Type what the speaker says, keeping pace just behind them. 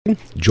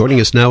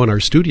Joining us now in our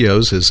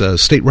studios is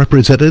State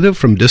Representative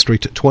from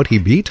District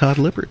 20B, Todd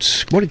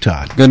Lippert. Good morning,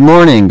 Todd. Good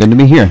morning. Good to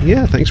be here.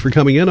 Yeah, thanks for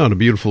coming in on a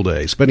beautiful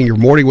day, spending your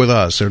morning with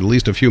us, or at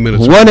least a few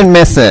minutes. Wouldn't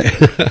miss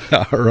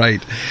it. All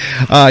right.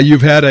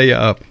 You've had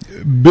a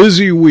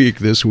busy week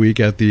this week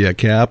at the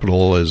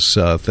Capitol as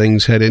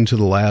things head into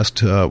the last,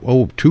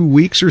 2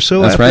 weeks or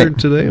so. That's after right.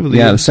 Today.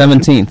 The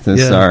 17th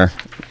is our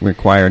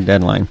required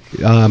deadline.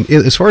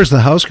 As far as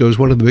the House goes,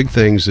 one of the big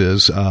things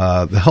is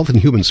the Health and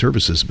Human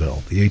Services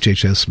bill, the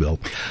HHS bill,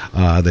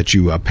 that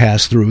you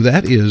passed through.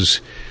 That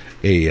is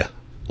a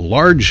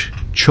large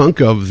chunk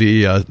of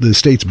the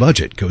state's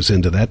budget goes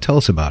into that. Tell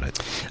us about it.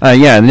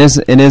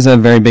 It is a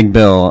very big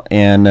bill,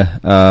 and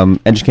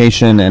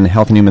education and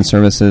health and human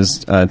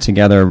services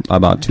together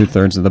about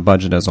 2/3 of the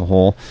budget as a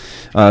whole.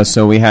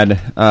 So we had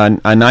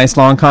a nice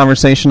long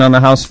conversation on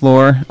the House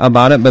floor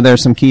about it, but there are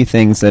some key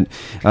things that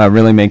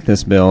really make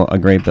this bill a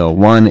great bill.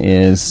 One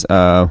is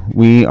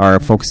we are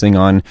focusing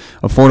on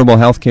affordable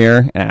health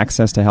care and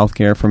access to health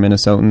care for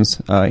Minnesotans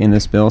in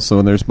this bill.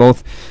 So there's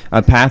both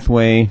a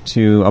pathway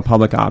to a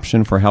public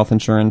option for health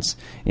insurance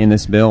in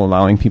this bill,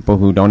 allowing people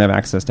who don't have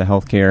access to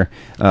health care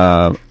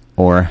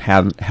or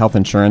have health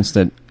insurance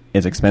that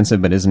is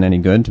expensive but isn't any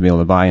good to be able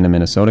to buy into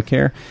Minnesota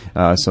care.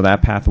 So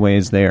that pathway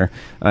is there.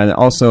 And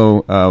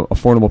also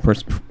affordable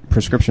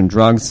prescription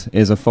drugs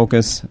is a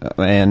focus,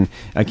 and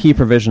a key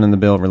provision in the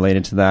bill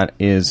related to that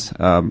is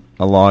a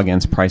law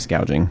against price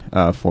gouging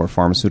for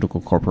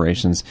pharmaceutical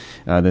corporations.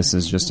 This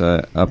is just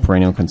a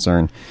perennial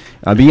concern.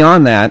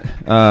 Beyond that,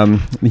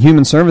 the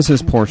human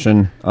services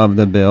portion of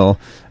the bill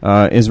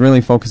is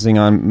really focusing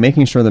on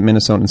making sure that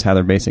Minnesotans have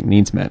their basic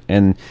needs met.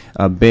 And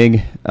a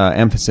big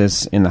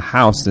emphasis in the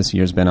House this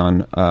year has been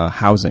on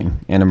housing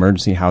and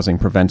emergency housing,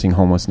 preventing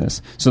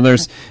homelessness. So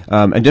there's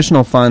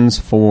additional funds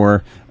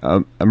for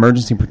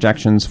emergency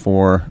protections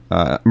for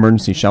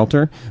emergency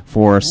shelter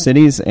for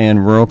cities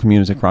and rural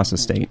communities across the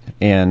state.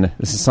 And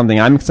this is something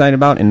I'm excited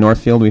about. In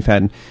Northfield, we've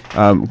had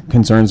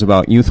concerns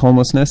about youth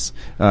homelessness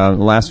the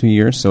last few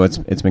years, so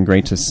it's been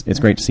great to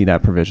see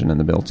that provision in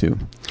the bill too.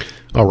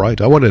 All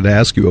right. I wanted to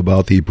ask you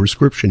about the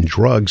prescription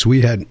drugs. We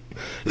had,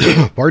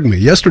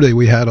 yesterday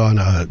we had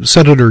on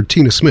Senator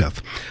Tina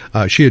Smith.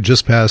 She had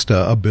just passed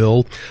a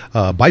bill,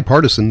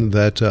 bipartisan,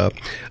 that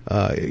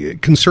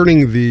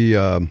concerning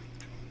the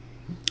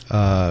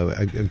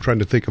I'm trying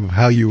to think of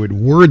how you would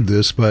word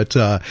this, but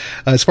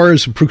as far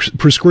as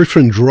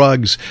prescription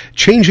drugs,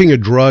 changing a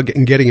drug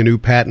and getting a new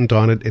patent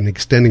on it and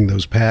extending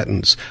those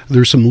patents,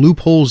 there's some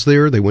loopholes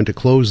there. They went to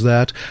close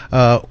that.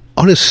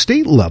 On a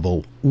state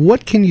level,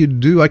 what can you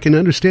do? I can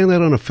understand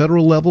that on a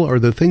federal level. Are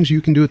there things you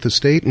can do at the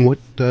state? And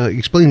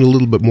explain a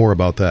little bit more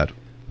about that.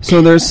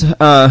 So there's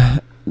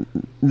the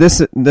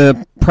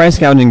price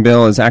gouging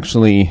bill is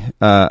actually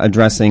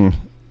addressing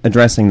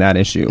that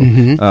issue,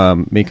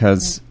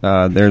 because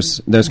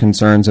there's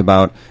concerns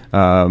about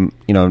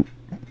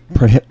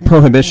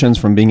prohibitions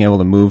from being able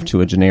to move to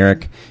a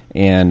generic,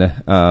 and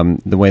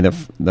the way that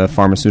the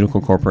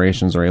pharmaceutical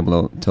corporations are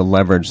able to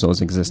leverage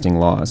those existing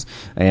laws.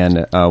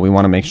 And we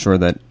want to make sure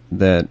that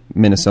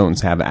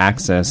Minnesotans have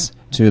access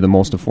to the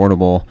most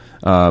affordable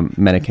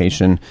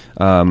medication,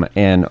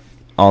 and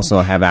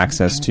also have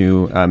access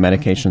to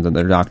medications that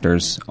their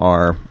doctors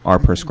are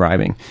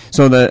prescribing.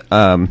 So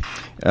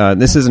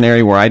this is an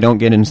area where I don't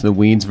get into the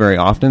weeds very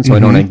often, so I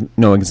don't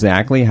know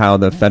exactly how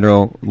the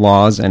federal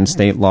laws and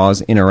state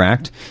laws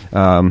interact.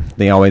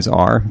 They always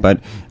are, but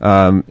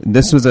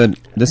this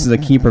is a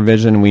key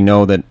provision. We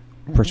know that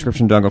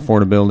prescription drug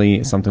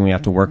affordability is something we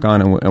have to work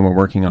on, and we're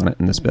working on it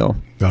in this bill.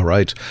 All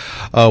right.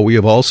 We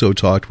have also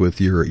talked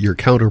with your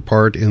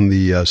counterpart in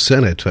the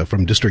Senate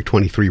from District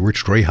 23,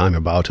 Rich Draheim,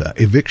 about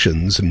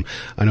evictions. And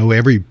I know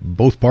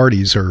both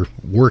parties are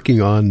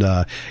working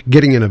on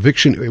getting an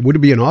eviction. Would it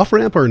be an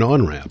off-ramp or an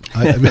on-ramp?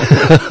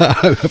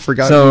 I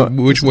forgot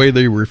which way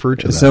they refer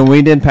to that. So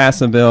we did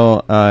pass a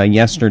bill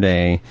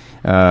yesterday.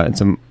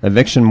 It's an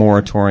eviction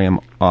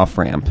moratorium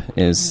off-ramp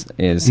is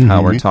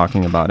how we're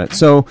talking about it.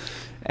 So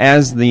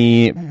as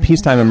the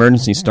peacetime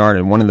emergency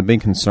started, one of the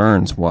big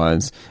concerns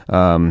was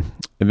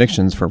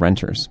evictions for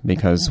renters,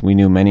 because we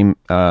knew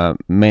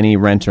many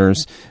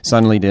renters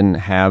suddenly didn't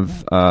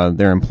have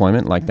their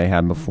employment like they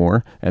had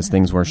before as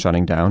things were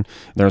shutting down.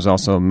 There's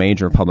also a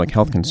major public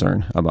health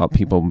concern about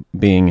people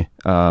being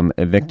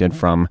evicted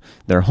from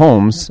their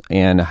homes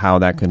and how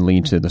that could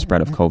lead to the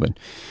spread of COVID.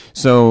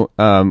 So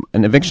an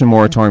eviction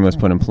moratorium was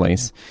put in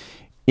place.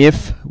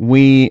 If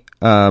we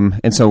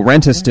and so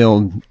rent is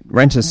still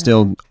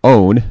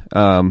owed,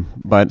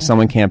 but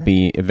someone can't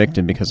be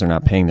evicted because they're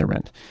not paying their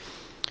rent.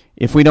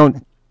 If we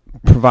don't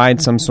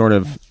provide some sort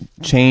of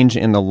change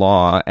in the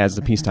law as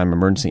the peacetime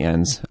emergency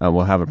ends,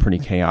 we'll have a pretty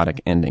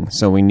chaotic ending.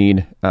 So we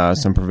need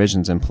some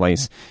provisions in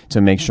place to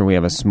make sure we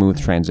have a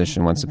smooth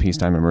transition once the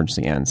peacetime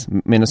emergency ends.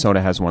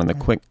 Minnesota has one of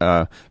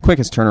the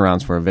quickest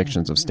turnarounds for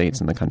evictions of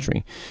states in the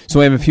country. So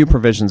we have a few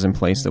provisions in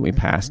place that we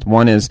passed.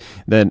 One is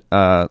that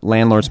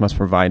landlords must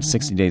provide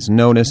 60 days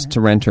notice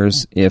to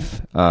renters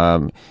if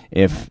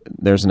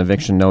there's an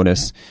eviction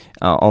notice.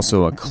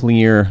 also a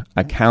clear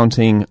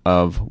accounting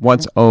of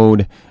what's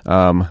owed,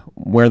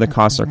 where the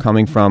costs are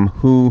coming from,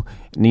 who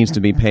needs to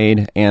be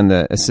paid, and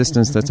the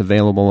assistance that's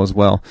available as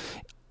well.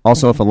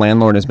 Also, if a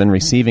landlord has been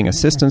receiving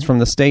assistance from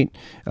the state,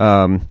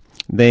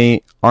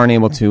 they aren't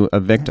able to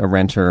evict a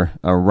renter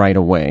right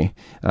away.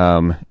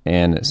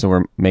 And so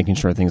we're making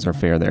sure things are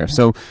fair there.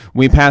 So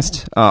we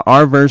passed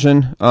our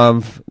version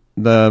of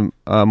the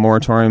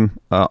moratorium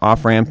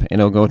off-ramp, and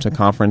it'll go to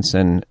conference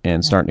and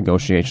start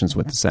negotiations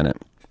with the Senate.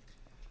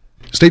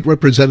 State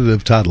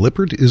Representative Todd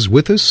Lippert is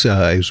with us.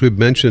 As we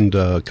mentioned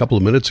a couple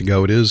of minutes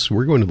ago,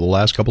 we're going to the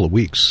last couple of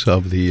weeks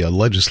of the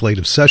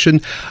legislative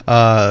session.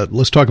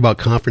 Let's talk about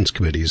conference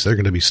committees. They're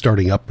going to be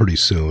starting up pretty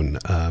soon.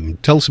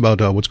 Tell us about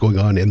what's going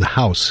on in the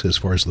House as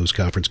far as those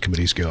conference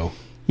committees go.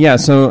 Yeah,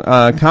 so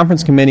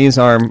conference committees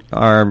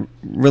are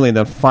really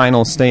the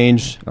final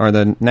stage, or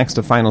the next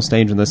to final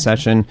stage of the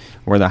session,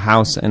 where the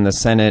House and the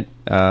Senate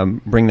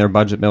bring their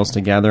budget bills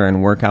together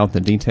and work out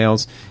the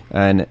details.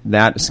 And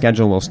that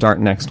schedule will start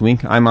next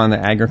week. I'm on the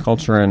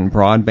Agriculture and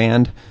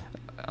Broadband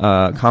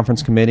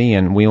Conference Committee,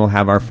 and we will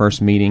have our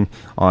first meeting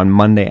on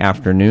Monday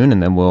afternoon,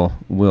 and then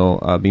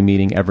we'll be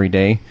meeting every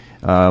day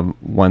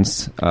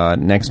once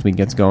next week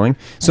gets going.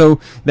 So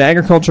the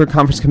Agriculture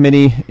Conference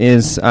Committee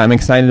I'm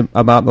excited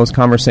about those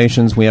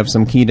conversations. We have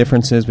some key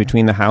differences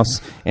between the House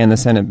and the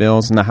Senate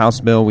bills. In the House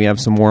bill, we have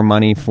some more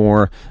money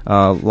for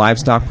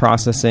livestock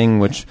processing,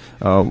 which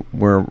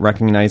we're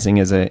recognizing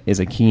is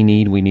a key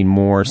need. We need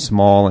more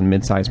small and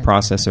mid-sized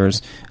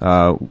processors.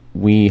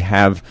 We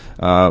have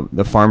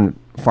the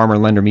farmer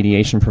lender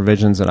mediation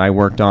provisions that I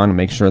worked on to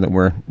make sure that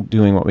we're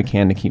doing what we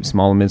can to keep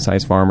small and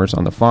mid-sized farmers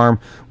on the farm.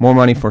 More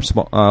money for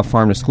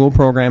farm-to-school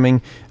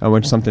programming,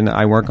 which is something that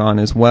I work on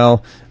as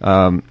well.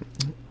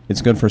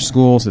 It's good for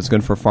schools. It's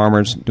good for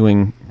farmers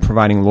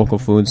providing local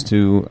foods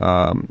to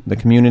the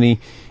community.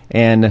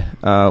 And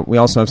we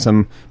also have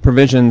some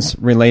provisions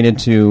related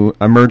to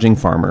emerging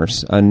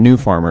farmers, new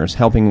farmers,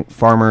 helping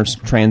farmers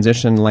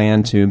transition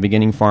land to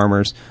beginning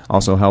farmers,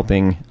 also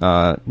helping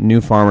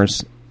new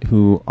farmers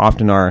who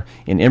often are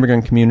in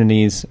immigrant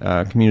communities,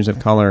 communities of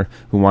color,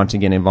 who want to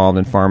get involved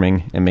in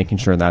farming, and making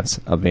sure that's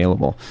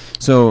available.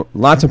 So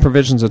lots of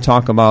provisions to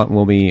talk about.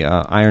 We'll be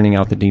ironing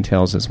out the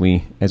details as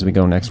we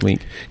go next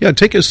week. Yeah,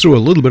 take us through a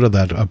little bit of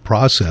that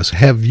process.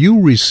 Have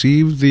you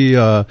received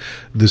the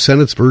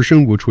Senate's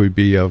version, which would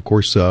be, of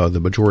course, the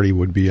majority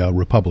would be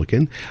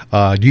Republican?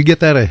 Do you get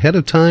that ahead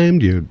of time?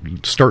 Do you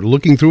start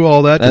looking through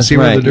all that to see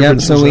right. what the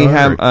differences so we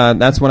are? have.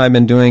 That's what I've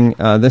been doing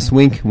this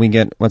week. We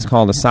get what's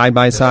called a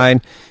side-by-side.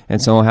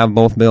 And so we'll have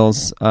both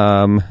bills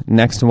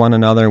next to one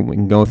another. We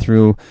can go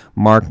through,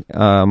 mark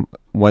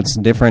what's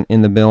different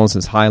in the bills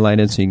is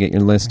highlighted, so you get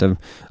your list of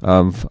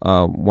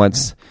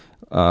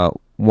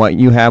what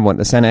you have, what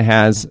the Senate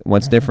has,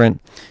 what's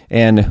different.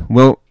 And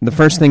the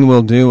first thing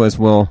we'll do is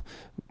we'll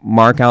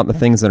mark out the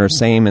things that are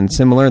same and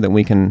similar that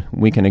we can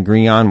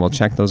agree on. We'll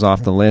check those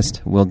off the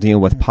list. We'll deal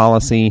with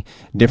policy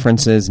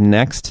differences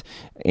next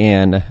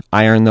and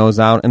iron those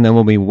out, and then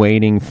we'll be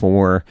waiting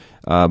for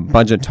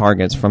budget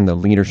targets from the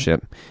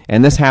leadership.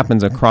 And this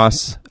happens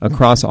across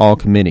all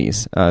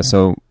committees.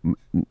 So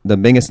the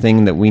biggest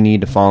thing that we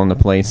need to fall into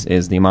place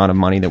is the amount of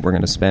money that we're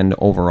going to spend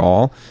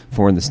overall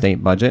for the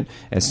state budget.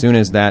 As soon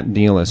as that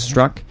deal is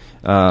struck,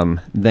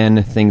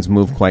 then things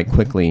move quite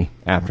quickly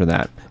after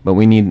that. But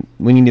we need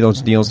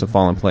those deals to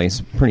fall in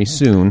place pretty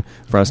soon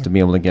for us to be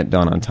able to get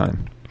done on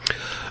time.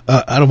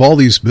 Out of all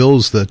these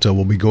bills that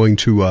will be going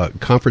to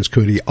conference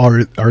committee,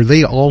 are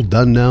they all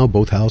done now,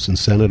 both House and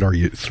Senate? Are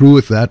you through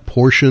with that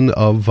portion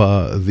of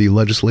the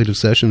legislative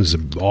session? Is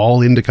it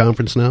all into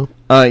conference now?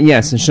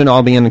 Yes, it should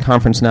all be in the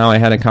conference now. I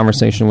had a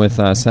conversation with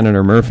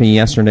Senator Murphy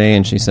yesterday,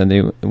 and she said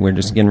we're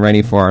just getting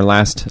ready for our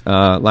last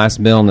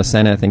bill in the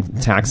Senate. I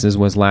think taxes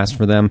was last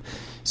for them.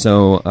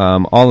 So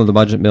all of the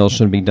budget bills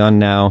should be done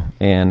now,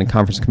 and the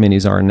conference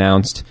committees are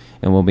announced,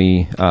 and we'll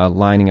be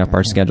lining up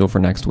our schedule for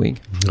next week.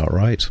 All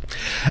right.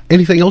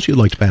 Anything else you'd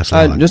like to pass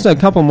on? Just a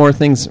couple more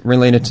things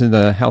related to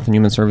the Health and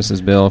Human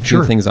Services bill. A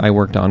few things I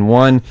worked on.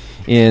 One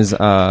is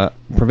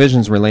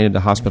provisions related to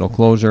hospital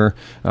closure.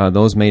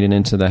 Those made it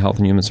into the Health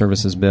and Human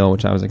Services bill,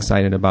 which I was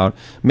excited about.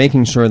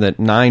 Making sure that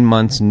 9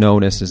 months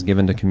notice is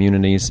given to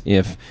communities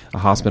if a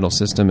hospital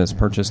system has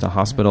purchased a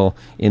hospital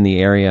in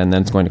the area and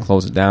then it's going to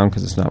close it down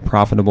because it's not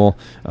profitable.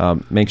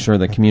 Make sure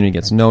the community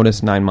gets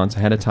notice 9 months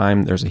ahead of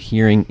time. There's a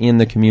hearing in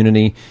the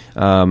community,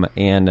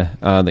 and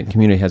the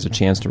community has a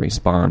chance to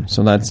respond.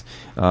 So that's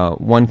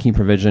one key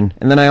provision.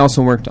 And then I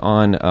also worked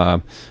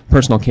on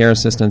personal care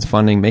assistance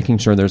funding, making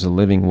sure there's a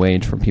living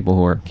wage for people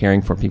who are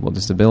caring for people with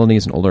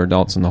disabilities and older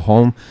adults in the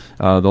home.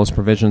 Those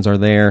provisions are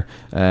there,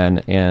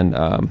 and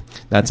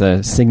that's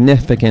a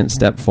significant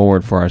step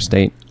forward for our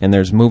state. And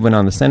there's movement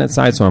on the Senate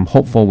side, so I'm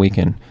hopeful we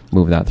can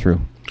move that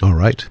through. All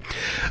right.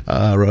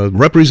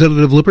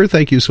 Representative Lippert,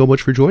 thank you so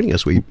much for joining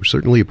us. We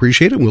certainly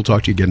appreciate it, and we'll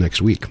talk to you again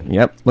next week.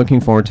 Yep,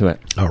 looking forward to it.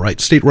 All right.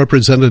 State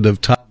Representative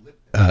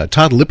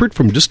Todd Lippert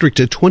from District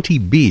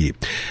 20B.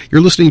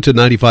 You're listening to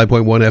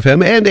 95.1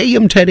 FM and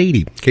AM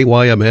 1080,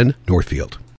 KYMN Northfield.